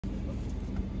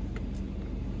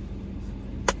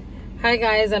Hi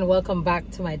guys, and welcome back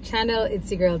to my channel.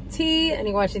 It's your girl T and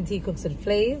you're watching T Cooks with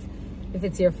Flave. If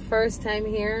it's your first time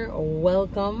here,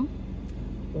 welcome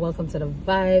to the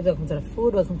vibe, welcome to the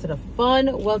food, welcome to the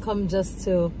fun, welcome just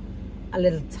to a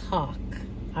little talk.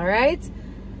 All right,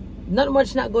 not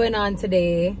much not going on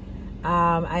today.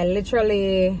 I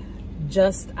literally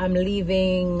I'm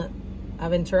leaving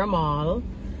Aventura Mall,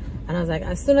 and I was like,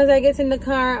 as soon as I get in the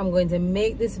car, I'm going to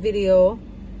make this video.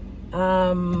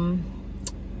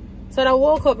 So I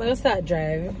woke up and I start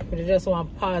driving, but I just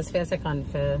want to pause for a second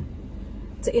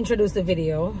to introduce the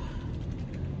video.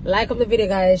 Like up the video,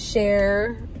 guys,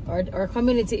 share. Our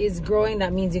community is growing.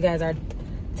 That means you guys are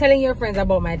telling your friends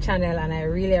about my channel, and I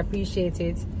really appreciate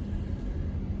it.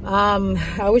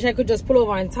 I wish I could just pull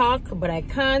over and talk, but I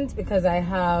can't because I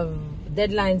have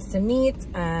deadlines to meet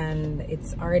and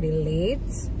it's already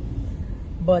late.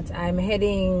 But I'm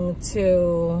heading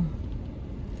to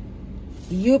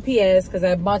UPS because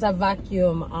I bought a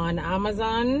vacuum on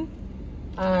Amazon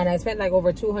and I spent like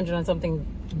over $200 and something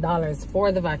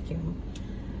for the vacuum,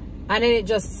 and then it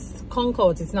just conked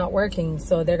out. It's not working,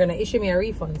 so they're gonna issue me a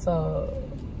refund. So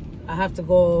I have to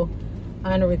go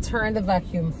and return the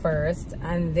vacuum first,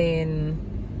 and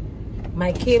then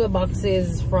my cable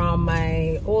boxes from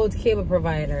my old cable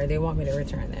provider, they want me to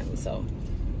return them. So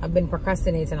I've been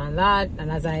procrastinating on that,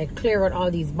 and as I clear out all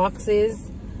these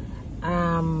boxes,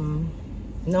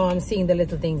 now I'm seeing the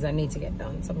little things that need to get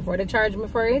done. So before they charge me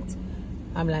for it,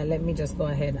 I'm like, let me just go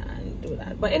ahead and do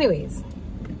that. But anyways,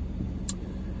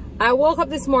 I woke up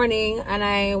this morning and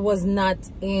I wasn't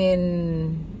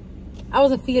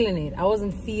feeling it. I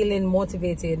wasn't feeling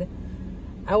motivated.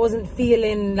 I wasn't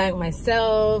feeling like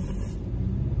myself.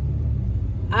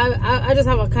 I just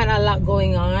have a kind of lot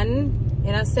going on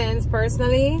in a sense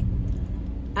personally,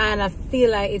 and I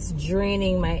feel like it's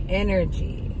draining my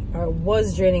energy. Or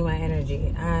was draining my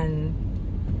energy, and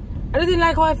I didn't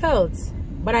like how I felt.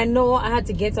 But I know I had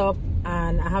to get up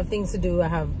and I have things to do. I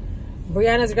have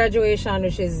Brianna's graduation,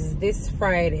 which is this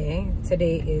Friday.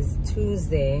 Today is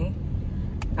Tuesday.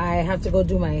 I have to go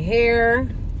do my hair.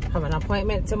 I have an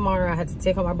appointment tomorrow. I had to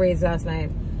take out my braids last night.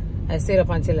 I stayed up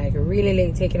until like really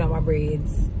late taking out my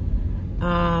braids.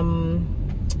 I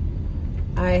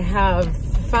have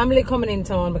family coming in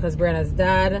town because Brianna's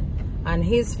dad and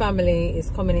his family is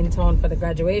coming in town for the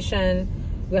graduation.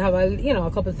 We have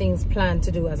a couple of things planned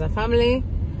to do as a family,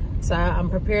 so I'm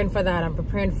preparing for that. I'm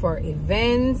preparing for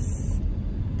events,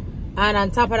 and on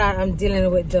top of that, I'm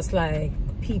dealing with just like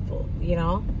people,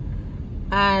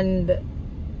 and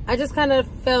I just kind of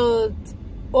felt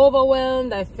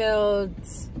overwhelmed. I felt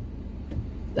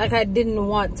like I didn't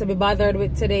want to be bothered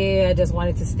with today. I just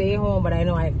wanted to stay home, but I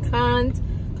know I can't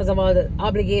because of all the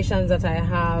obligations that I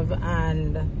have.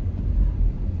 And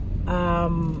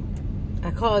I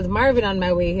called Marvin on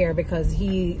my way here because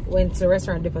he went to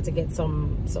Restaurant Depot to get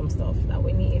some stuff that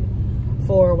we need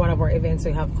for one of our events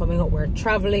we have coming up. We're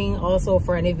traveling also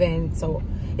for an event, so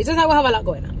it's just that we have a lot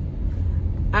going on.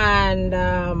 And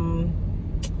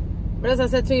but as I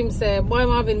said to him, say, boy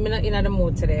Marvin, me not in the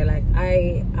mood today. Like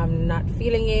I am not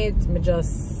feeling it. Me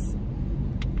just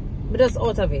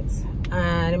out of it.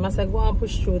 And he must like, go and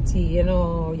push through, T,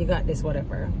 you got this,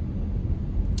 whatever.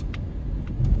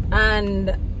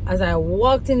 And as I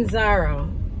walked in Zara,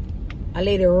 a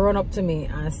lady run up to me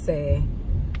and say,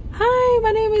 hi,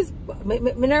 my name is, me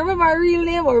not remember her real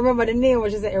name or remember the name,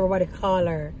 which is that everybody call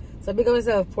her. So I big up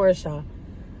myself Portia.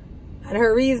 And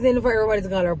her reasoning for everybody to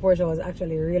call her Portia was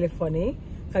actually really funny,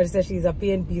 because she said she's a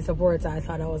PNP supporter. I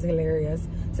thought that was hilarious.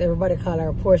 So everybody call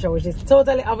her Portia, which is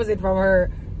totally opposite from her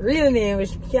real name,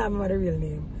 which can't remember the real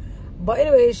name. But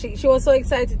anyway, she was so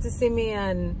excited to see me,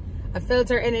 and I felt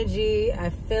her energy,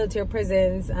 I felt her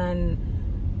presence, and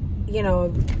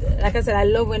like I said, I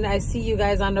love when I see you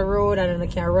guys on the road and they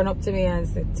can run up to me and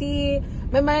say, T,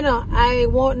 remember, I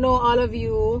won't know all of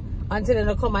you until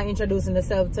they come and introducing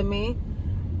themselves to me.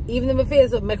 Even in my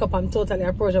face with makeup, I'm totally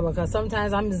approachable because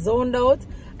sometimes I'm zoned out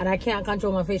and I can't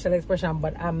control my facial expression,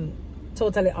 but I'm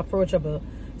totally approachable.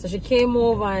 So she came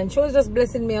over and she was just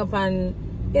blessing me up and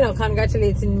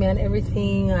congratulating me and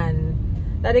everything, and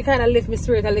that it kind of lift me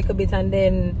spirit a little bit. And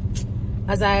then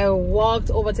as I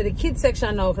walked over to the kids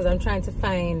section now, because I'm trying to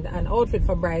find an outfit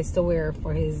for Bryce to wear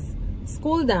for his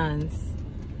school dance,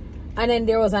 and then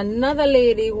there was another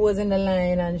lady who was in the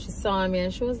line and she saw me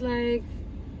and she was like,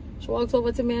 she walked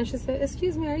over to me and she said,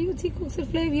 excuse me, are you T Cooks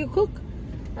with Flave? You cook?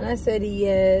 And I said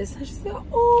yes. And she said,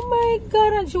 oh my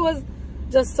God. And she was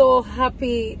just so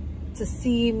happy to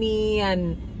see me,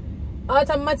 and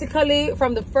automatically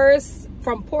from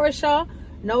Portia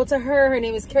now to her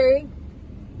name is Carrie.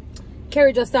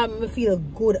 Carrie just made me feel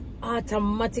good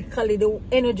automatically. The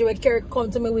energy where Carrie come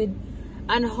to me with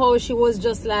and how she was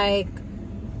just like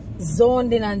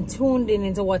zoned in and tuned in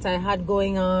into what I had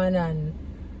going on. And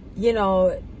you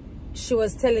know, she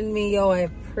was telling me, yo, I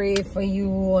pray for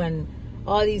you and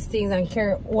all these things, and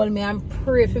Carrie hold me and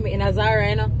pray for me in Azara,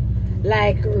 you know,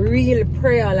 like real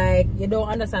prayer. Like, you don't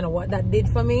understand what that did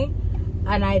for me.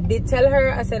 And I did tell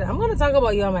her, I said, I'm gonna talk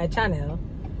about you on my channel.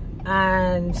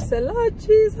 And she said, Lord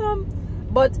Jesus.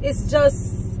 But it's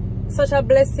just such a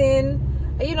blessing.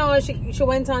 You know, she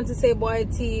went on to say, boy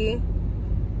T,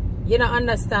 you don't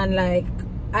understand, like,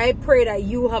 I pray that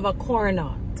you have a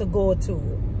corner to go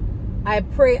to. I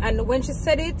pray. And when she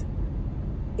said it,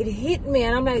 it hit me,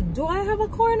 and I'm like, do I have a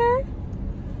corner?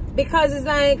 Because it's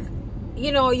like,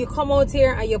 you know, you come out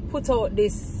here and you put out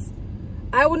this,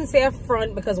 I wouldn't say a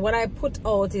front, because what I put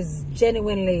out is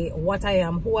genuinely what I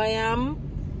am, who I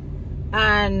am.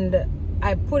 And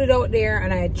I put it out there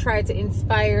and I try to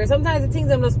inspire. Sometimes the things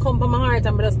that just come from my heart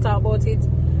and I just talk about it.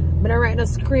 But I write no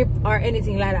script or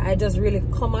anything like that. I just really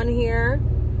come on here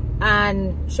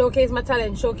and showcase my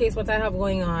talent, showcase what I have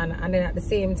going on, and then at the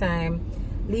same time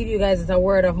leave you guys with a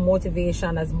word of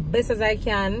motivation as best as I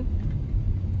can.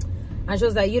 And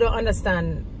shows that you don't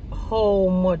understand how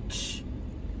much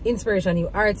inspiration you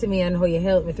are to me and how you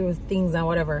help me through things and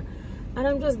whatever. And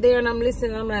I'm just there and I'm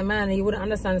listening, and I'm like, man, you wouldn't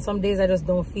understand. Some days I just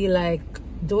don't feel like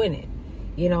doing it.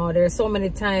 You know, there's so many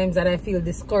times that I feel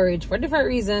discouraged for different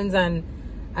reasons, and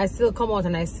I still come out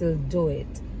and I still do it.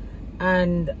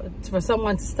 And for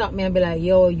someone to stop me and be like,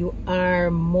 yo, you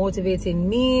are motivating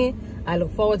me. I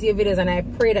look forward to your videos, and I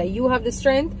pray that you have the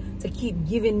strength to keep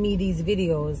giving me these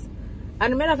videos.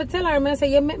 And I have to tell her, I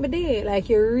say, you made my day. Like,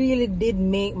 you really did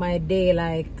make my day.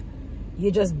 Like,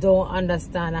 you just don't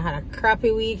understand. I had a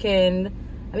crappy weekend.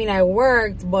 I mean, I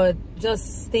worked, but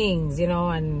just things, you know,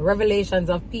 and revelations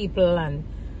of people, and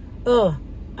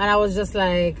I was just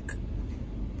like,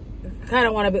 kind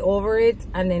of want to be over it.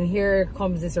 And then here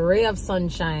comes this ray of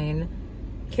sunshine,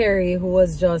 Carrie, who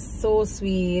was just so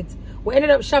sweet. We ended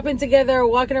up shopping together,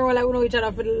 walking around like we know each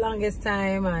other for the longest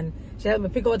time, and she helped me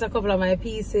pick out a couple of my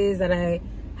pieces that I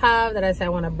have that I said I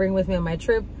want to bring with me on my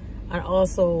trip, and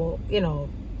also, you know,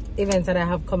 events that I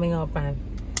have coming up. And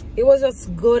it was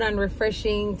just good and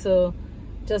refreshing to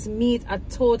just meet a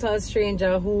total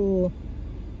stranger who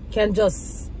can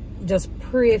just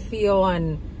pray for you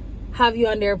and have you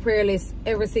on their prayer list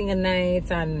every single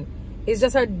night. And it's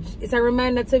just it's a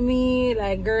reminder to me,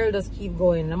 like, girl, just keep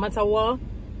going no matter what,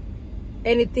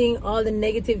 anything, all the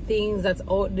negative things that's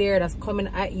out there that's coming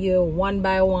at you one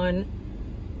by one.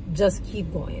 Just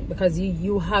keep going, because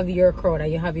you have your crowd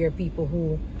and you have your people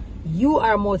who you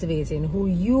are motivating, who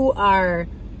you are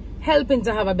helping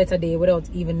to have a better day without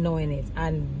even knowing it.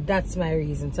 And that's my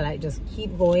reason to, like, just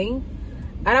keep going.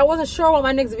 And I wasn't sure what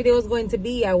my next video was going to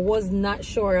be. I was not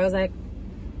sure. I was like,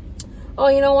 oh,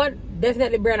 you know what,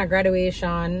 definitely Brianna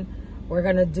graduation. We're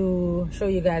gonna show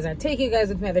you guys, or take you guys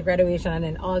with me at the graduation, and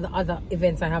then all the other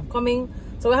events I have coming.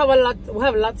 So we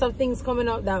have lots of things coming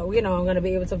up that, you know, I'm gonna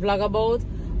be able to vlog about.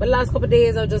 But the last couple of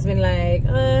days I've just been like,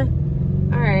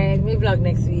 alright, maybe vlog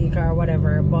next week or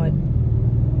whatever. But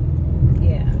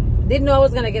yeah, didn't know I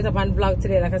was gonna get up and vlog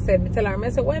today. Like I said, I tell her, I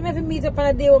said, why am I having meet up on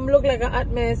a day when I look like a hot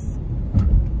mess?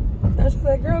 And she's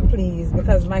like, girl, please,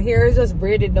 because my hair is just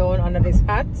braided down under this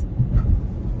hat.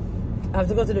 I have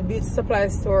to go to the beauty supply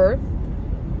store.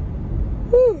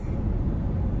 Whew.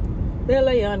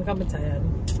 Bella yawn, I'm tired.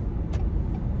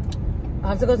 I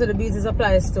have to go to the beauty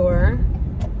supply store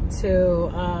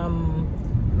to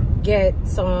get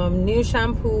some new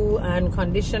shampoo and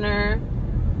conditioner.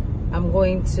 I'm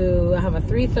going to have a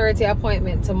 3:30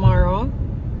 appointment tomorrow.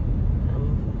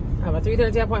 I have a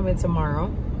 3:30 appointment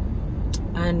tomorrow,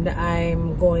 and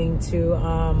I'm going to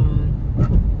I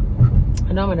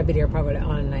know I'm gonna be there probably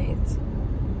all night,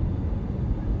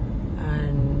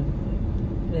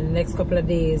 and the next couple of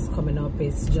days coming up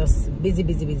is just busy.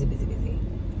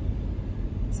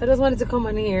 So I just wanted to come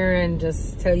on here and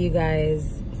just tell you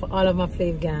guys, for all of my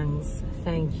Flave gangs,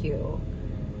 thank you.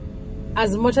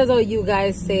 As much as all you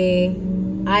guys say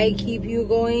I keep you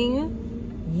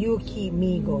going, you keep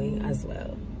me going as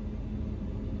well.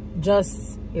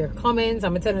 Just your comments,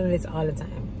 I'm telling you this all the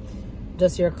time.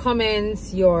 Just your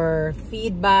comments, your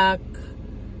feedback,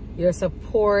 your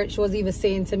support. She was even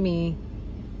saying to me,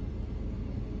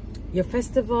 your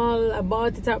festival, I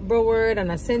bought it at Broward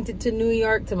and I sent it to New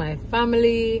York to my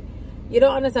family. You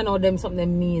don't understand how something that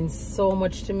means so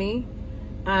much to me.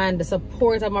 And the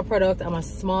support of my product. I'm a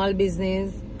small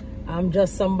business. I'm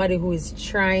just somebody who is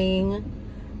trying.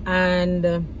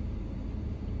 And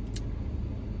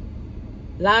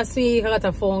last week I got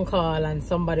a phone call and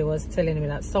somebody was telling me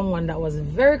that someone that was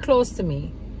very close to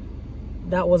me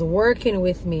that was working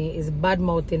with me is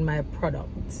bad-mouthing my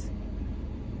product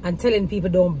and telling people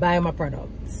don't buy my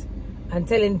product and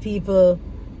telling people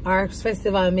our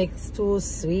festival mix too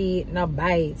sweet, not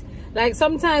buy it. Like,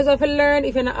 sometimes if you learn,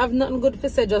 if you not have nothing good to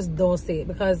say, just don't say it,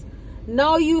 because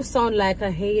now you sound like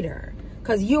a hater,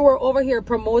 because you were over here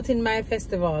promoting my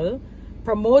festival,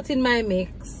 promoting my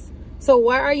mix. So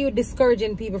why are you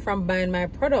discouraging people from buying my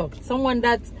product? Someone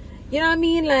that, you know what I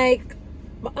mean, like,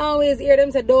 I always hear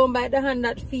them say don't bite the hand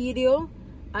that feed you,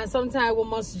 and sometimes we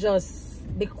must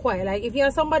just be quiet. Like, if you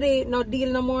have somebody not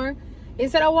deal no more,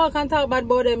 instead of walk and talk bad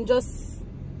about them, just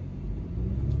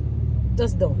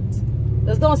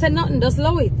don't say nothing, just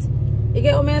allow it. You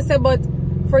get what I say? But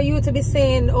for you to be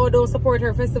saying, oh, don't support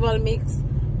her festival mix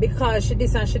because she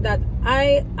this and she that,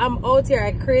 I am out here,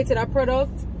 I created a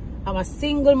product, I'm a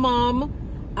single mom,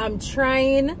 I'm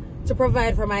trying to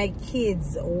provide for my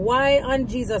kids. Why on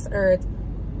Jesus earth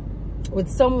would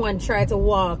someone try to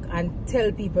walk and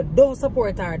tell people don't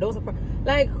support her, don't support?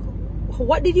 Like,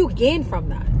 what did you gain from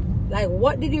that? Like,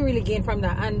 what did you really gain from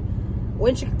that? And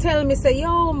when she tell me, say,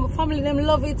 yo, my family, them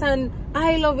love it and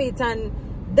I love it and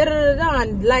da-da-da-da,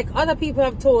 and like other people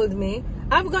have told me,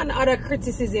 I've gotten other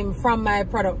criticism from my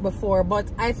product before, but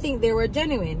I think they were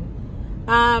genuine.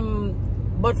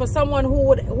 But for someone who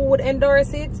would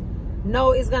endorse it,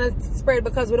 now it's gonna spread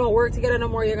because we don't work together no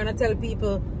more. You're gonna tell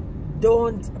people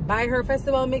don't buy her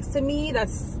festival mix. To me,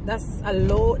 that's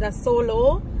so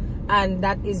low, and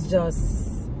that is just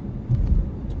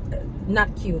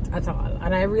not cute at all.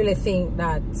 And I really think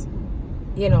that,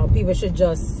 you know, people should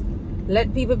just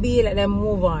let people be, let them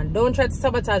move on. Don't try to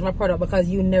sabotage my product, because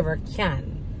you never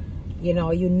can. You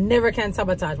know, you never can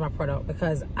sabotage my product,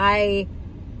 because I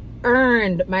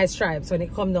earned my stripes when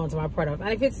it comes down to my product.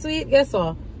 And if it's sweet, guess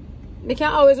what? They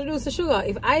can always reduce the sugar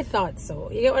if I thought so.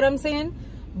 You get what I'm saying?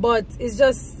 But it's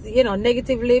just, you know,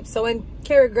 negative lips. So when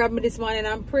Kerry grabbed me this morning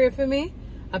and pray for me,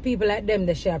 and people like them,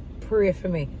 they should pray for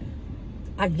me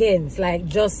against, like,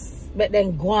 just let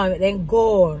them go on, let them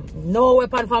go. No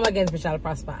weapon formed against me shall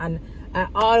prosper. And I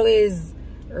always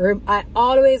remember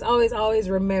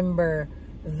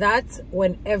that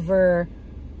whenever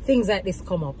things like this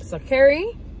come up. So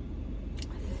Kerry,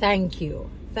 thank you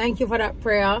for that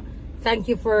prayer. Thank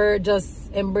you for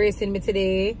just embracing me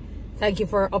today. Thank you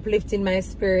for uplifting my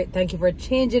spirit. Thank you for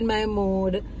changing my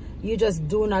mood. You just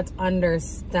do not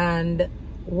understand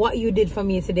what you did for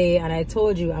me today. And I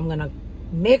told you I'm gonna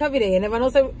make a video. You never know,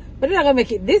 so but I'm not gonna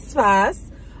make it this fast,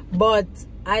 but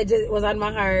I just was on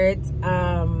my heart.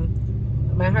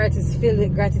 My heart is filled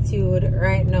with gratitude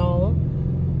right now,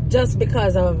 just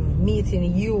because of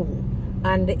meeting you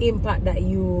and the impact that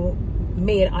you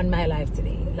made on my life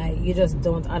today. Like, you just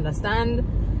don't understand.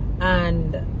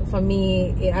 And for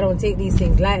me, I don't take these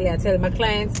things lightly. I tell my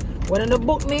clients, when they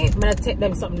book me, I'm gonna take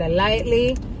them something that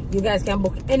lightly. You guys can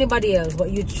book anybody else,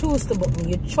 but you choose to book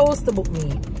me. You chose to book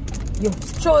me. You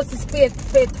chose to pay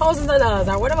thousands of dollars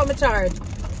or whatever I charge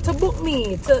to book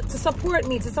me, to support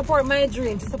me, to support my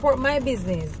dream, to support my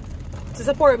business, to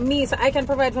support me so I can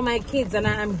provide for my kids, and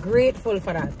I am grateful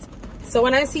for that. So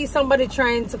when I see somebody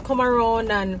trying to come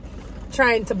around and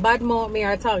trying to badmouth me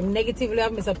or talk negatively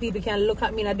of me so people can look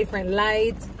at me in a different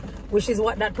light, which is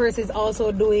what that person is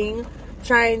also doing,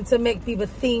 trying to make people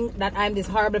think that I'm this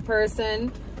horrible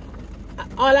person,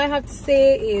 all I have to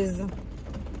say is,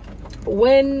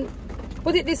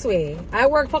 put it this way, I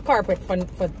worked for corporate for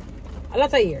a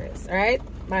lot of years, right?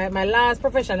 My last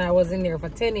profession, I was in there for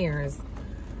 10 years.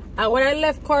 And when I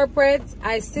left corporate,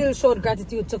 I still showed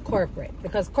gratitude to corporate,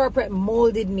 because corporate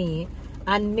molded me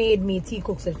and made me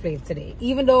Tcookswithflave today.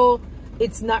 Even though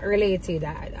it's not related,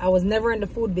 I was never in the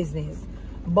food business,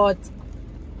 but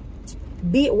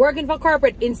working for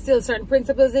corporate instilled certain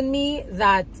principles in me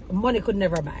that money could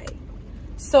never buy.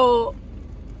 So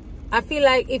I feel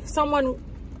like if someone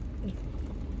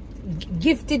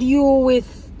gifted you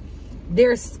with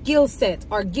their skill set,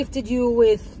 or gifted you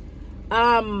with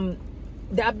the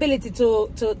ability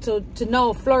to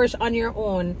now flourish on your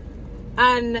own,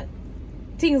 and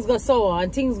things go sour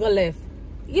and things go left,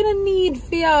 you don't need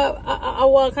fear a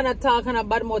walk and a talk and a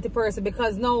bad mouthy person,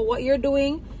 because now what you're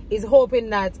doing is hoping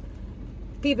that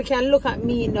people can look at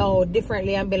me now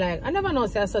differently and be like, I never know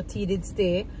so T did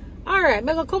stay. Alright, I'm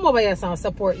gonna come over here and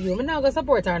support you. I'm not gonna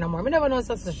support her no more. I never know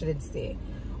so she did stay.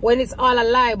 When it's all a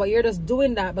lie, but you're just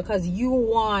doing that because you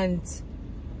want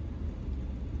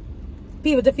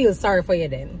people to feel sorry for you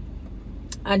then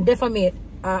and defamate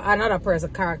another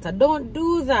person's character. Don't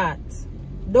do that.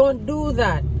 Don't do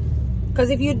that. Because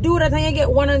if you do that and you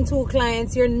get 1 and 2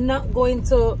 clients, your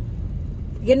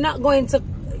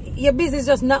business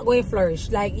just not going to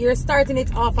flourish. Like, you're starting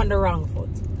it off on the wrong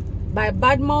foot. by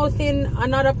bad mouthing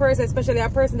another person, especially a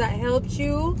person that helped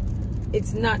you,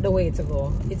 it's not the way to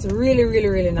go. It's really, really,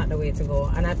 really not the way to go.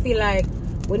 And I feel like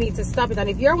we need to stop it. And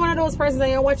if you're one of those persons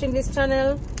and you're watching this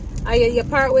channel and you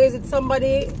part ways with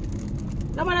somebody,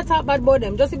 no matter talk bad about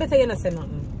them, just better you not say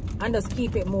nothing and just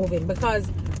keep it moving. Because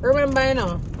remember, you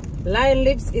know, lying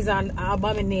lips is an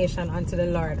abomination unto the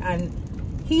Lord, and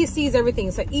He sees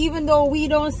everything. So even though we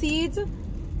don't see it,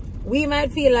 we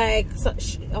might feel like,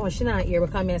 oh, she not here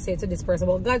because I say it to this person,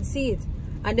 but God sees it.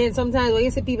 And then sometimes when you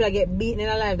see people that get beaten in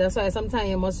their life, that's why sometimes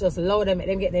you must just allow them, let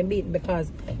them get them beaten,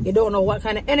 because you don't know what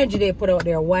kind of energy they put out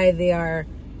there, why they are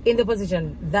in the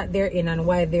position that they're in, and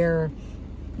why they're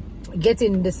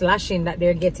getting this lashing that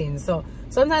they're getting. So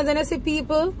sometimes when I see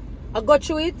people go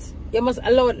through it, you must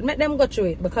allow it, let them go through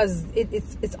it, because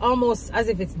it's almost as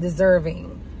if it's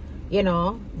deserving. You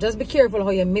know, just be careful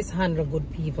how you mishandle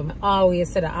good people. I always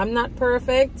say that I'm not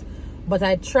perfect, but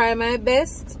I try my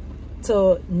best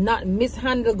to not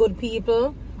mishandle good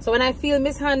people. So when I feel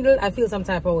mishandled, I feel some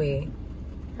type of way,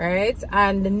 right?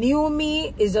 And the new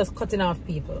me is just cutting off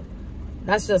people.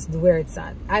 That's just where it's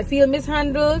at. I feel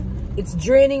mishandled, it's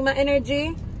draining my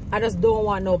energy, I just don't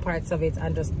want no parts of it,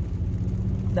 and just,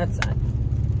 that's it.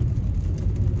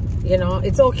 You know,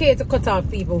 it's okay to cut off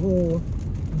people who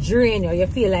drain you. You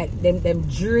feel like them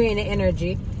drain the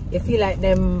energy, you feel like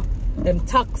them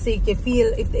toxic, you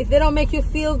feel, if they don't make you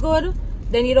feel good,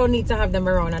 then you don't need to have them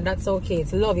around, and that's okay.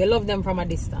 It's love. You love them from a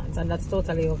distance, and that's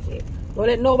totally okay. Don't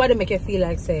let nobody make you feel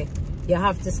like, say, you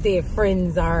have to stay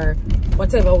friends or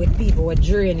whatever with people who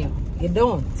drain you. You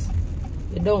don't.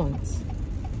 You don't.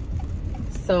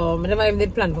 So, I never even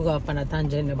did plan to go off on a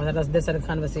tangent, but that's how the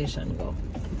conversation go.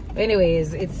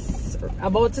 Anyways, it's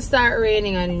about to start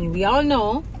raining, and we all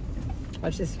know,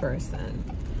 watch this person.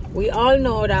 We all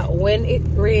know that when it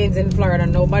rains in Florida,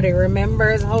 nobody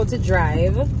remembers how to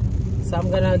drive. So I'm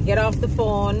gonna get off the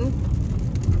phone.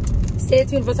 Stay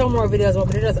tuned for some more videos,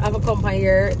 but we just have a company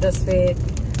here just to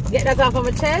get that off of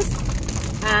my chest.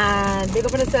 And big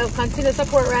up on yourself. Continue to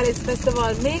support Riley's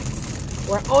Festival Mix.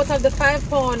 We're out of the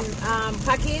 5-pound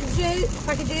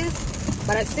packages.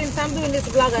 But since I'm doing this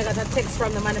vlog, I got a text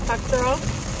from the manufacturer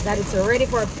that it's ready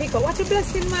for a pickup. Watch the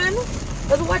blessing, man.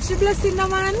 Just watch the blessing, no,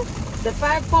 man. The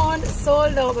 5-pound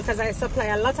sold out because I supply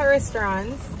a lot of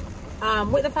restaurants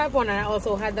with the 5-pound, and I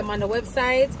also had them on the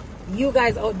website. You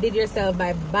guys outdid yourself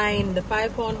by buying the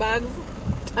 5-pound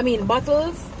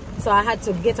bottles. So I had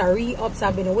to get a re-up. So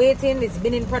I've been waiting. It's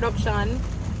been in production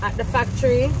at the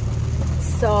factory.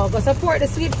 So go support the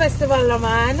Sweet Festival, no,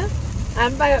 man,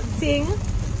 and buy up thing.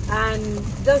 And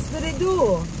just what they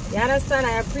do. You understand?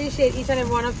 I appreciate each and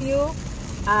every one of you.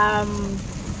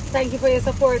 Thank you for your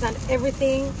support and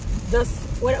everything. Just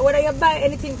whether you buy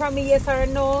anything from me, yes or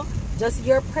no, just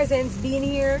your presence being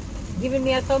here, giving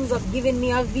me a thumbs up, giving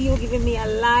me a view, giving me a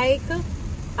like,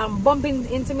 and bumping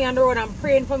into me on the road and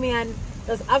praying for me, and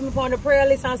just have me on the prayer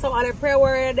list, and some other prayer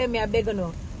warrior them, I beg you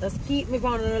know. Just keep me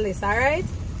on the list, alright?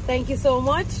 Thank you so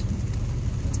much.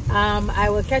 I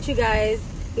will catch you guys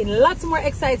in lots more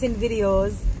exciting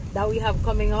videos that we have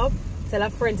coming up. Tell a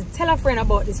friend to tell a friend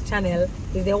about this channel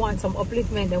if they want some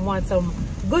upliftment, they want some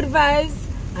good vibes,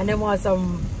 and they want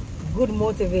some good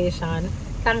motivation.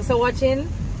 Thanks for watching,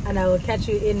 and I will catch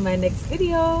you in my next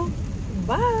video.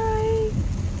 Bye.